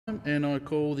And I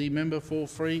call the member for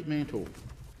Fremantle.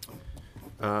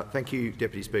 Thank you,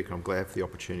 Deputy Speaker. I'm glad for the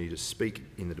opportunity to speak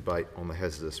in the debate on the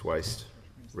Hazardous Waste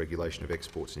Regulation of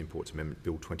Exports and Imports Amendment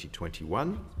Bill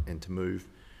 2021 and to move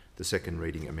the second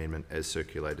reading amendment as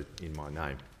circulated in my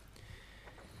name.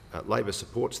 Labor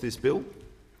supports this bill.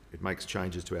 It makes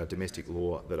changes to our domestic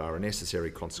law that are a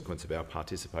necessary consequence of our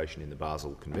participation in the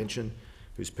Basel Convention,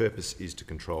 whose purpose is to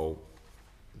control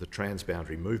the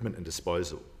transboundary movement and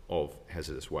disposal of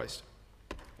hazardous waste.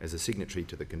 As a signatory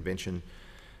to the Convention,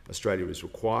 Australia is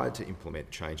required to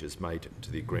implement changes made to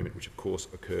the agreement, which of course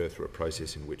occur through a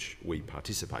process in which we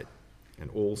participate. And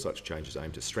all such changes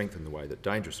aim to strengthen the way that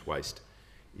dangerous waste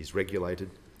is regulated,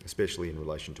 especially in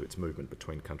relation to its movement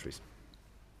between countries.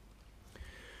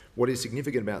 What is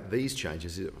significant about these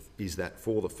changes is that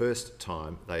for the first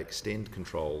time they extend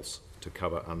controls to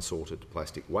cover unsorted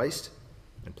plastic waste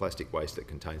and plastic waste that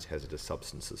contains hazardous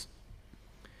substances.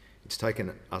 It's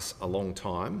taken us a long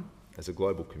time as a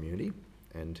global community,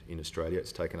 and in Australia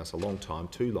it's taken us a long time,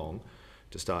 too long,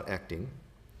 to start acting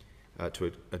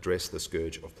to address the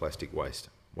scourge of plastic waste.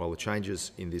 While the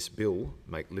changes in this bill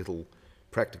make little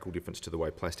practical difference to the way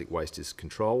plastic waste is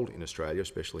controlled in Australia,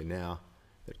 especially now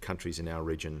that countries in our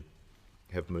region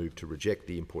have moved to reject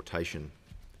the importation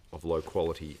of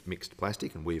low-quality mixed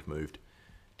plastic, and we've moved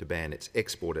to ban its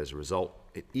export as a result,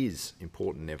 it is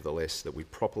important, nevertheless, that we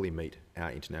properly meet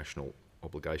our international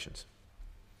obligations.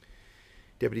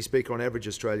 Deputy Speaker, on average,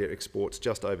 Australia exports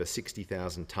just over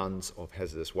 60,000 tonnes of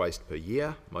hazardous waste per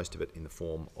year, most of it in the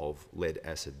form of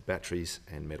lead-acid batteries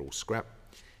and metal scrap,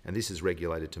 and this is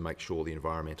regulated to make sure the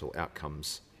environmental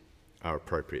outcomes are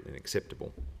appropriate and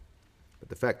acceptable. But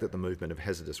the fact that the movement of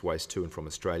hazardous waste to and from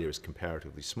Australia is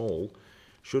comparatively small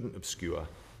shouldn't obscure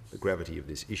the gravity of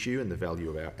this issue and the value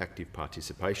of our active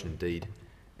participation, indeed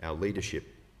our leadership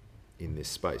in this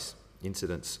space.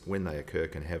 Incidents, when they occur,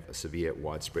 can have a severe,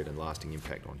 widespread and lasting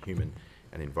impact on human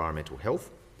and environmental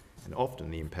health, and often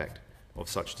the impact of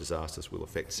such disasters will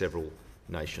affect several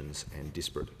nations and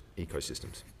disparate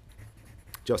ecosystems.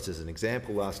 Just as an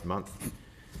example, last month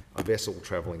a vessel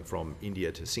travelling from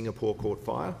India to Singapore caught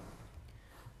fire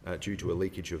due to a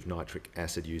leakage of nitric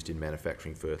acid used in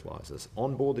manufacturing fertilisers.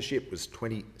 On board the ship was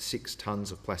 26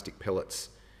 tonnes of plastic pellets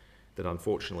that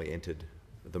unfortunately entered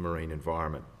the marine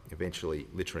environment, eventually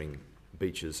littering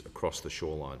beaches across the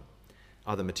shoreline.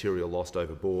 Other material lost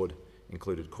overboard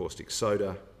included caustic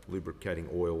soda, lubricating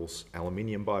oils,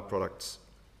 aluminium byproducts,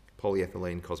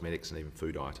 polyethylene, cosmetics and even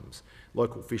food items.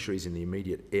 Local fisheries in the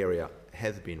immediate area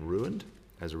have been ruined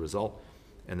as a result,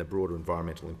 and the broader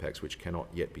environmental impacts, which cannot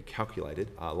yet be calculated,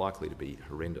 are likely to be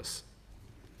horrendous.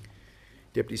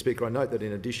 Deputy Speaker, I note that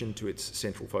in addition to its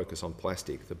central focus on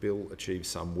plastic, the bill achieves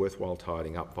some worthwhile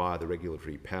tidying up via the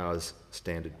Regulatory Powers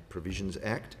Standard Provisions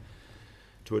Act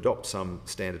to adopt some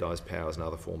standardised powers and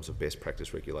other forms of best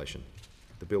practice regulation.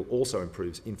 The bill also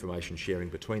improves information sharing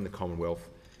between the Commonwealth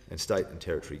and state and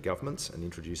territory governments and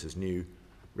introduces new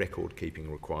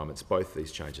record-keeping requirements. Both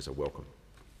these changes are welcome.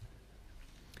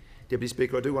 Deputy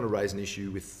Speaker, I do want to raise an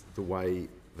issue with the way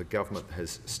the government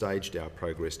has staged our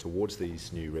progress towards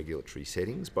these new regulatory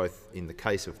settings, both in the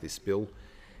case of this bill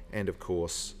and, of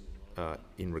course,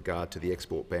 in regard to the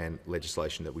export ban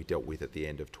legislation that we dealt with at the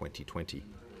end of 2020.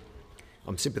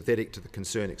 I'm sympathetic to the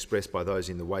concern expressed by those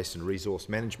in the waste and resource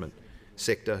management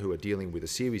sector who are dealing with a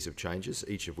series of changes,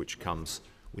 each of which comes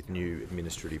with new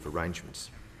administrative arrangements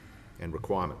and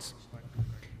requirements.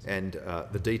 And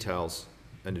the details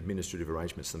and administrative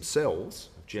arrangements themselves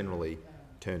have generally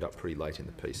turned up pretty late in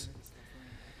the piece.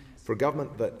 For a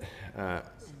government that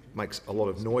makes a lot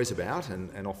of noise about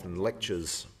and often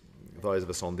lectures those of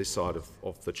us on this side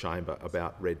of the chamber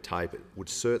about red tape, it would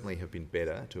certainly have been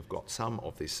better to have got some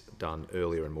of this done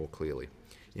earlier and more clearly.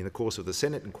 In the course of the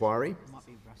Senate inquiry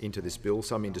into this bill,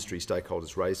 some industry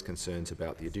stakeholders raised concerns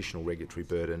about the additional regulatory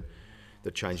burden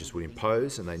that changes would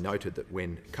impose, and they noted that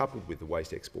when coupled with the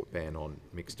waste export ban on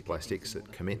mixed plastics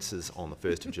that commences on the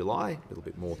 1st of July, a little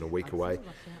bit more than a week away,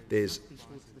 there's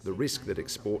the risk that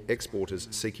exporters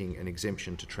seeking an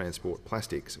exemption to transport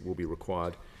plastics will be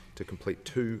required to complete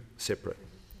two separate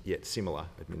yet similar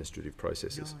administrative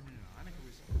processes.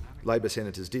 Labor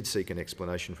senators did seek an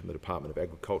explanation from the Department of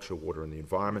Agriculture, Water and the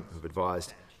Environment, who have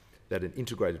advised that an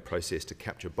integrated process to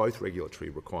capture both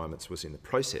regulatory requirements was in the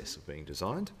process of being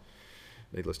designed.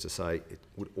 Needless to say, it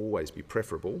would always be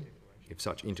preferable if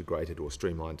such integrated or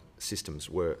streamlined systems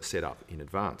were set up in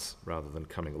advance, rather than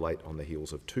coming late on the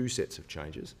heels of two sets of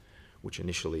changes, which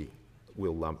initially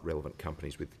will lump relevant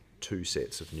companies with two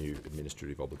sets of new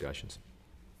administrative obligations.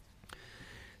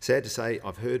 Sad to say,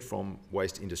 I've heard from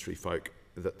waste industry folk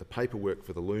that the paperwork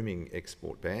for the looming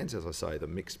export bans, as I say, the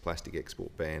mixed plastic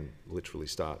export ban literally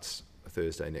starts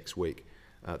Thursday next week.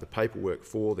 The paperwork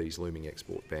for these looming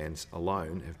export bans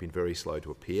alone have been very slow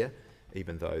to appear,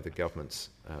 even though the government's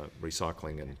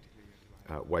recycling and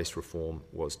waste reform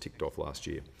was ticked off last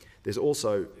year. There's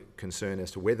also concern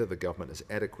as to whether the government has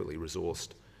adequately resourced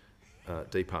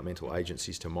departmental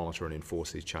agencies to monitor and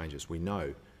enforce these changes. We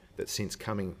know that since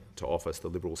coming to office, the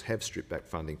Liberals have stripped back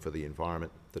funding for the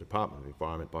Department of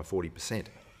Environment by 40%,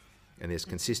 and there's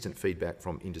consistent feedback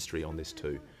from industry on this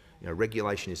too. You know,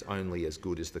 regulation is only as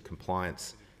good as the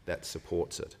compliance that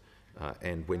supports it,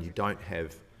 and when you don't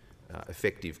have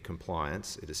effective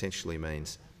compliance, it essentially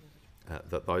means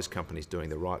that those companies doing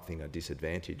the right thing are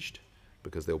disadvantaged,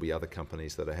 because there'll be other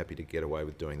companies that are happy to get away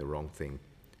with doing the wrong thing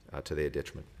to their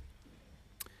detriment.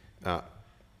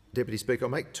 Deputy Speaker,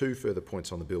 I'll make two further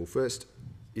points on the bill. First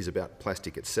is about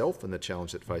plastic itself and the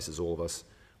challenge that faces all of us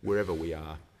wherever we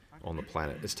are on the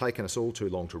planet. It's taken us all too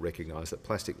long to recognise that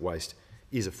plastic waste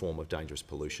is a form of dangerous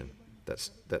pollution.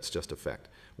 That's just a fact.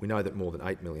 We know that more than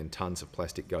 8 million tonnes of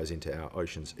plastic goes into our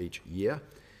oceans each year,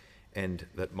 and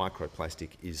that microplastic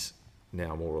is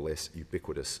now more or less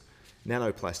ubiquitous.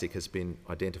 Nanoplastic has been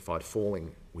identified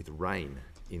falling with rain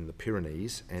in the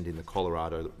Pyrenees and in the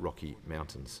Colorado Rocky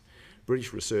Mountains.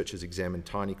 British researchers examined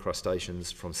tiny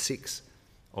crustaceans from 6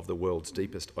 of the world's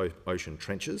deepest ocean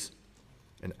trenches,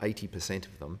 and 80%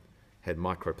 of them had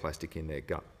microplastic in their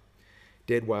gut.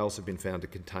 Dead whales have been found to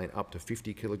contain up to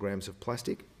 50 kilograms of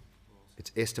plastic.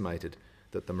 It's estimated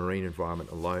that the marine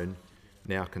environment alone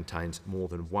now contains more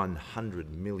than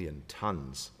 100 million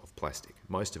tonnes of plastic,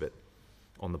 most of it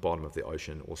on the bottom of the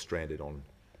ocean or stranded on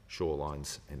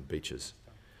shorelines and beaches.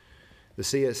 The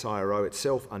CSIRO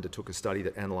itself undertook a study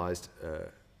that analysed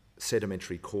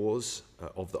sedimentary cores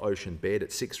of the ocean bed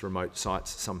at 6 remote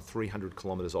sites some 300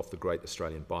 kilometres off the Great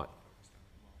Australian Bight.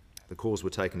 The cores were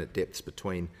taken at depths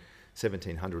between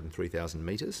 1,700 and 3,000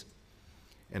 metres,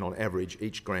 and on average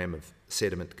each gram of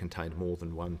sediment contained more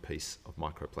than one piece of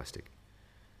microplastic.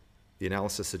 The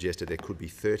analysis suggested there could be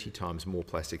 30 times more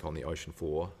plastic on the ocean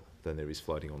floor than there is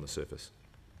floating on the surface.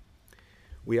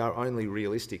 We are only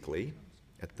realistically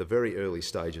at the very early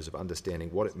stages of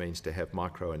understanding what it means to have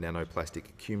micro and nanoplastic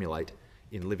accumulate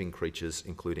in living creatures,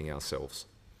 including ourselves.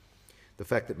 The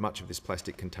fact that much of this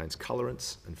plastic contains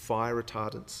colorants and fire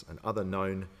retardants and other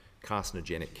known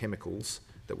carcinogenic chemicals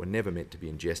that were never meant to be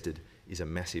ingested is a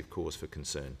massive cause for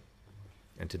concern.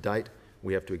 And to date,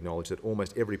 we have to acknowledge that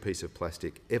almost every piece of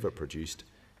plastic ever produced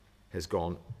has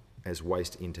gone as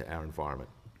waste into our environment,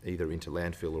 either into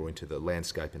landfill or into the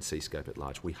landscape and seascape at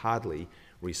large. We hardly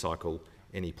recycle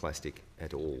any plastic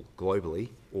at all, globally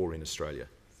or in Australia.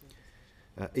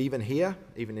 Even here,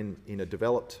 even in a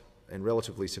developed and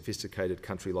relatively sophisticated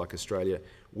country like Australia,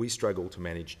 we struggle to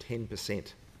manage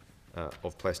 10%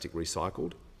 of plastic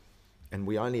recycled, and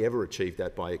we only ever achieve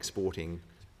that by exporting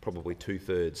probably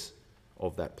 2/3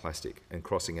 of that plastic and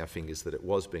crossing our fingers that it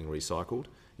was being recycled.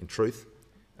 In truth,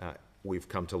 we've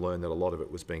come to learn that a lot of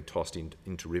it was being tossed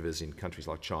into rivers in countries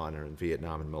like China and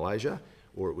Vietnam and Malaysia,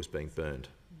 or it was being burned.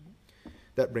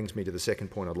 That brings me to the second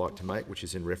point I'd like to make, which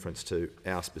is in reference to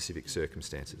our specific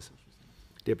circumstances.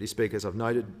 Deputy Speaker, as I've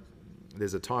noted,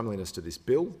 there's a timeliness to this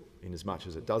bill, in as much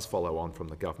as it does follow on from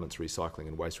the government's recycling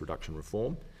and waste reduction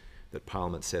reform that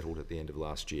Parliament settled at the end of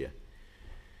last year.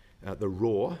 The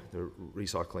RAW, the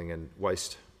Recycling and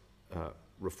Waste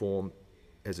Reform,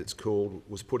 as it's called,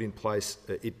 was put in place.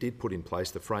 It did put in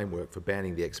place the framework for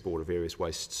banning the export of various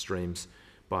waste streams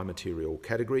by material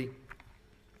category,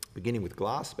 beginning with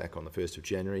glass back on the 1st of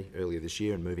January earlier this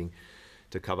year, and moving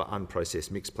to cover unprocessed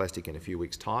mixed plastic in a few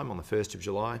weeks' time on the 1st of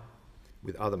July,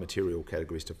 with other material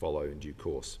categories to follow in due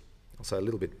course. I'll say a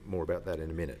little bit more about that in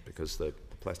a minute, because the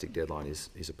plastic deadline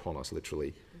is upon us,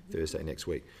 literally Thursday next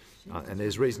week. And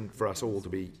there's reason for us all to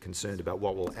be concerned about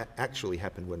what will actually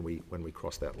happen when we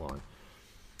cross that line.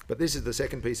 But this is the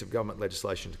second piece of government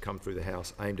legislation to come through the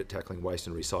House aimed at tackling waste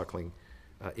and recycling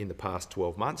in the past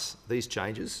 12 months. These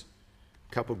changes,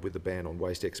 coupled with the ban on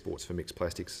waste exports for mixed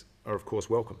plastics, are of course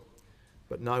welcome.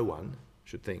 But no one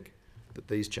should think that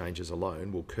these changes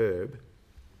alone will curb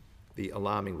the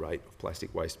alarming rate of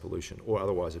plastic waste pollution, or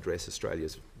otherwise address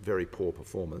Australia's very poor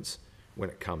performance when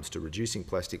it comes to reducing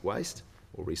plastic waste,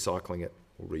 or recycling it,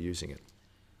 or reusing it.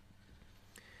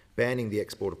 Banning the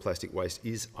export of plastic waste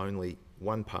is only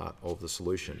one part of the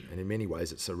solution, and in many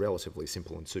ways it's a relatively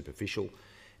simple and superficial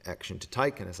action to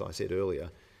take. And as I said earlier,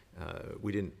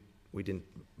 we didn't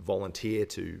volunteer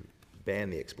to ban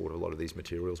the export of a lot of these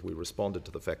materials. We responded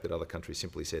to the fact that other countries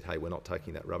simply said, hey, we're not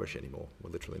taking that rubbish anymore.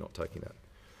 We're literally not taking that.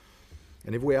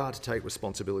 And if we are to take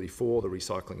responsibility for the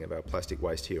recycling of our plastic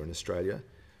waste here in Australia,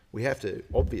 we have to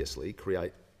obviously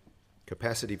create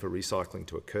capacity for recycling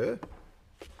to occur,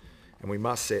 and we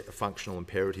must set a functional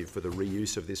imperative for the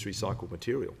reuse of this recycled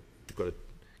material. We've got to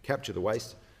capture the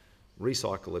waste,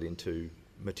 recycle it into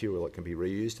material that can be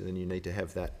reused, and then you need to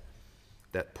have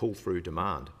that pull-through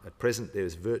demand. At present,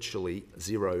 there's virtually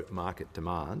zero market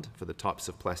demand for the types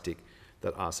of plastic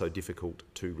that are so difficult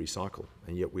to recycle,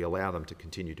 and yet we allow them to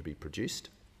continue to be produced,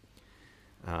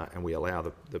 and we allow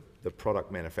the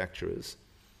product manufacturers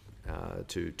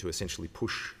to essentially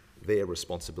push their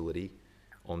responsibility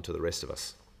onto the rest of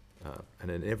us. And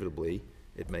inevitably,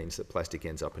 it means that plastic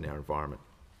ends up in our environment.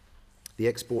 The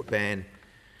export ban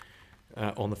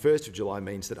on the 1st of July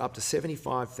means that up to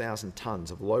 75,000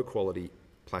 tonnes of low-quality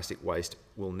plastic waste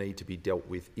will need to be dealt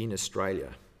with in Australia.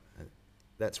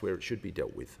 That's where it should be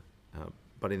dealt with.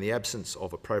 But in the absence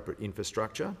of appropriate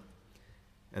infrastructure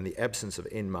and the absence of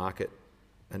an end market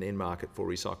for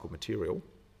recycled material,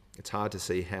 it's hard to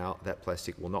see how that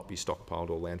plastic will not be stockpiled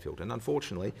or landfilled. And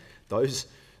unfortunately, those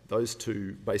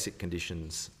two basic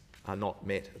conditions are not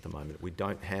met at the moment. We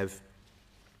don't have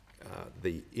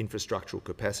the infrastructural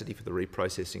capacity for the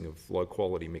reprocessing of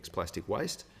low-quality mixed plastic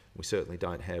waste. We certainly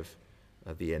don't have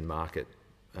the end market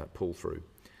pull-through.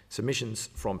 Submissions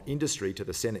from industry to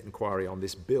the Senate inquiry on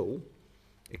this bill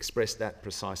expressed that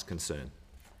precise concern.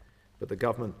 But the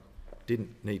government didn't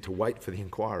need to wait for the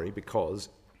inquiry because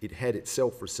it had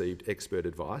itself received expert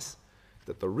advice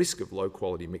that the risk of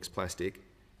low-quality mixed plastic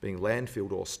being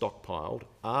landfilled or stockpiled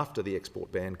after the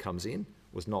export ban comes in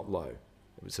was not low.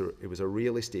 It was a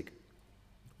realistic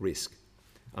risk.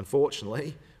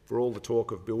 Unfortunately, for all the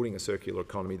talk of building a circular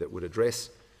economy that would address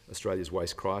Australia's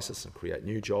waste crisis and create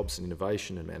new jobs and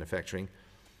innovation and manufacturing,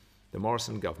 the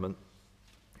Morrison government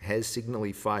has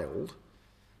signally failed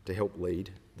to help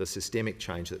lead the systemic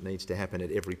change that needs to happen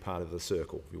at every part of the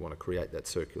circle if we want to create that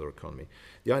circular economy.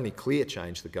 The only clear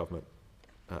change the government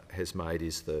has made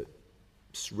is the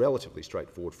relatively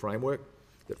straightforward framework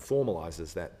that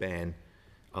formalises that ban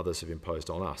others have imposed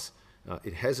on us.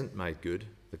 It hasn't made good,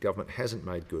 the government hasn't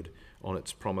made good on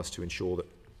its promise to ensure that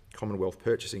Commonwealth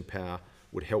purchasing power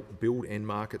would help build end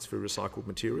markets for recycled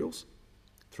materials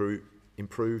through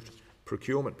improved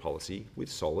procurement policy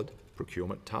with solid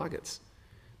procurement targets.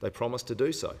 They promised to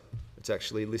do so. It's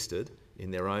actually listed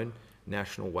in their own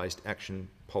National Waste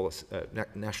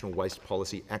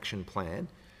Policy Action Plan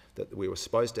that we were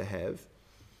supposed to have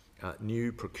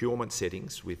new procurement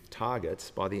settings with targets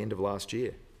by the end of last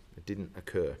year. It didn't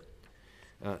occur.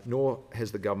 Nor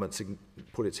has the government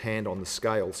put its hand on the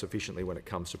scale sufficiently when it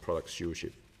comes to product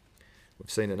stewardship. We've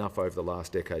seen enough over the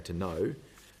last decade to know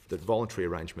that voluntary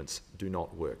arrangements do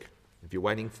not work. If you're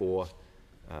waiting for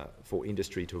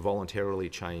industry to voluntarily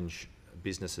change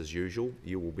business as usual,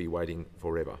 you will be waiting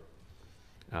forever.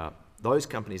 Those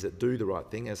companies that do the right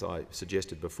thing, as I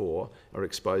suggested before, are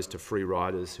exposed to free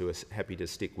riders who are happy to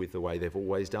stick with the way they've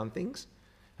always done things,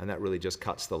 and that really just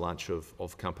cuts the lunch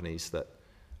of companies that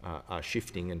are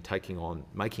shifting and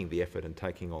making the effort and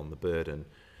taking on the burden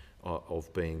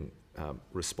of being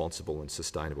responsible and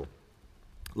sustainable.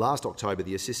 Last October,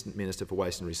 the Assistant Minister for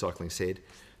Waste and Recycling said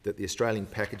that the Australian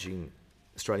Packaging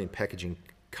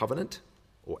Covenant,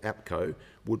 or APCO,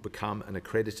 would become an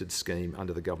accredited scheme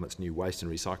under the government's new waste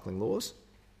and recycling laws,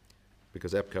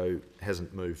 because APCO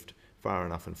hasn't moved far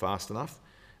enough and fast enough.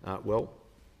 Well,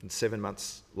 7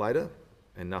 months later,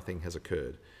 and nothing has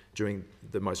occurred. During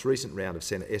the most recent round of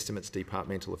Senate estimates,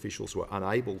 departmental officials were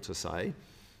unable to say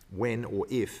when or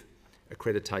if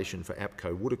accreditation for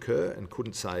APCO would occur, and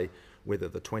couldn't say whether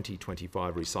the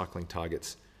 2025 recycling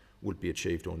targets would be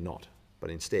achieved or not,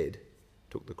 but instead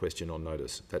took the question on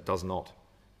notice. That does not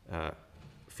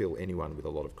fill anyone with a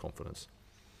lot of confidence.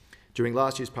 During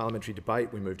last year's parliamentary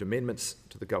debate, we moved amendments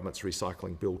to the government's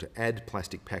recycling bill to add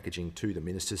plastic packaging to the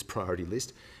minister's priority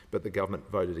list, but the government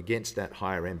voted against that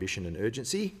higher ambition and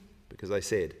urgency because they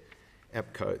said the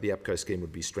APCO scheme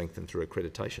would be strengthened through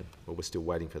accreditation. Well, we're still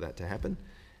waiting for that to happen,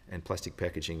 and plastic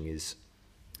packaging is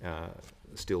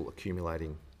still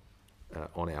accumulating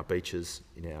on our beaches,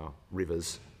 in our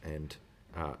rivers, and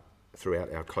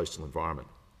throughout our coastal environment.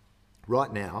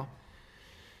 Right now,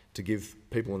 to give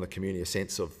people in the community a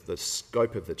sense of the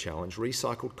scope of the challenge,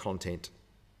 recycled content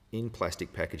in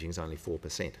plastic packaging is only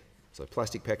 4%. So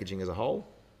plastic packaging as a whole,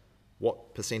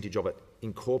 what percentage of it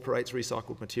incorporates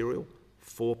recycled material?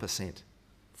 4%.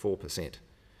 4%.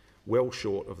 Well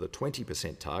short of the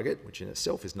 20% target, which in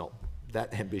itself is not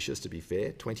that ambitious, to be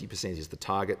fair. 20% is the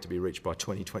target to be reached by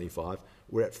 2025.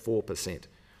 We're at 4%.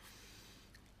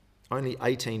 Only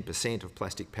 18% of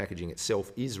plastic packaging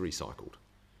itself is recycled.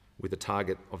 with a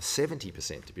target of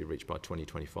 70% to be reached by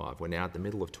 2025. We're now at the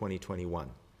middle of 2021,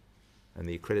 and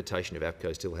the accreditation of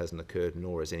APCO still hasn't occurred,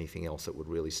 nor has anything else that would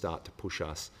really start to push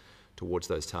us towards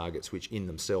those targets, which in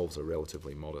themselves are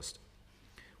relatively modest.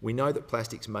 We know that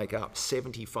plastics make up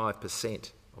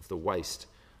 75% of the waste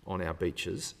on our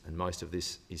beaches, and most of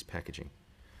this is packaging.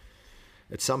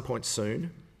 At some point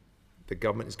soon, the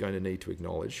government is going to need to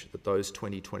acknowledge that those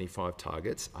 2025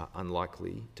 targets are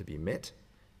unlikely to be met,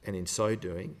 and in so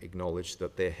doing, acknowledge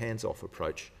that their hands-off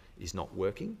approach is not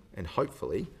working, and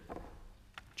hopefully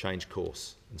change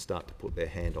course and start to put their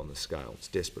hand on the scale. It's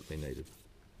desperately needed.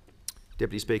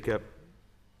 Deputy Speaker,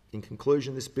 in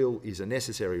conclusion, this bill is a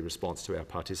necessary response to our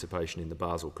participation in the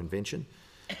Basel Convention,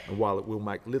 and while it will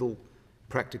make little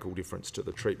practical difference to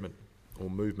the treatment or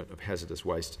movement of hazardous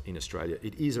waste in Australia,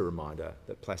 it is a reminder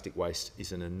that plastic waste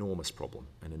is an enormous problem,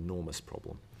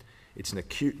 It's an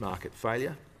acute market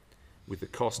failure, with the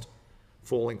cost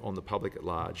falling on the public at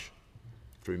large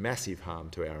through massive harm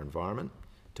to our environment,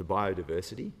 to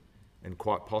biodiversity, and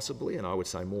quite possibly, and I would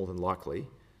say more than likely,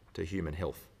 to human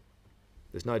health.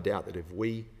 There's no doubt that if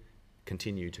we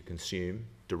continue to consume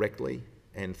directly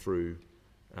and through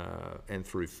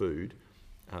food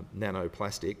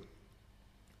nanoplastic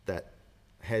that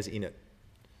has in it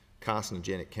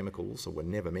carcinogenic chemicals that were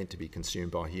never meant to be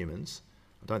consumed by humans,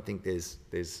 I don't think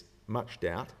there's much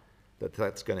doubt that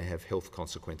that's going to have health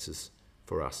consequences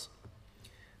for us.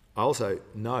 I also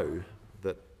know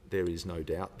that there is no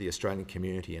doubt the Australian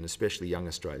community, and especially young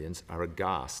Australians, are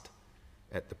aghast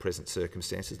at the present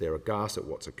circumstances. They're aghast at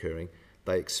what's occurring.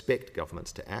 They expect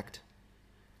governments to act.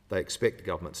 They expect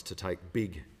governments to take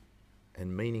big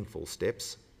and meaningful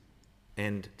steps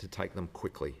and to take them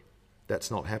quickly.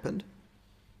 That's not happened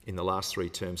in the last 3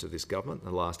 terms of this government, in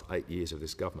the last 8 years of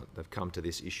this government. They've come to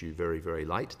this issue very, very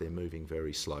late. They're moving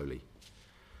very slowly.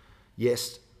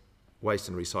 Yes, waste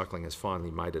and recycling has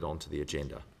finally made it onto the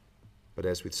agenda. But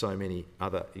as with so many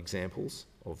other examples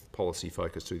of policy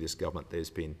focus through this government, there's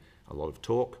been a lot of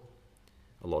talk,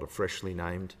 a lot of freshly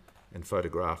named and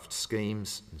photographed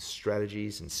schemes and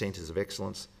strategies and centres of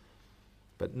excellence,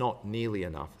 but not nearly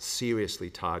enough seriously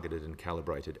targeted and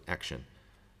calibrated action,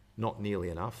 not nearly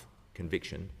enough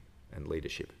conviction and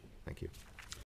leadership. Thank you.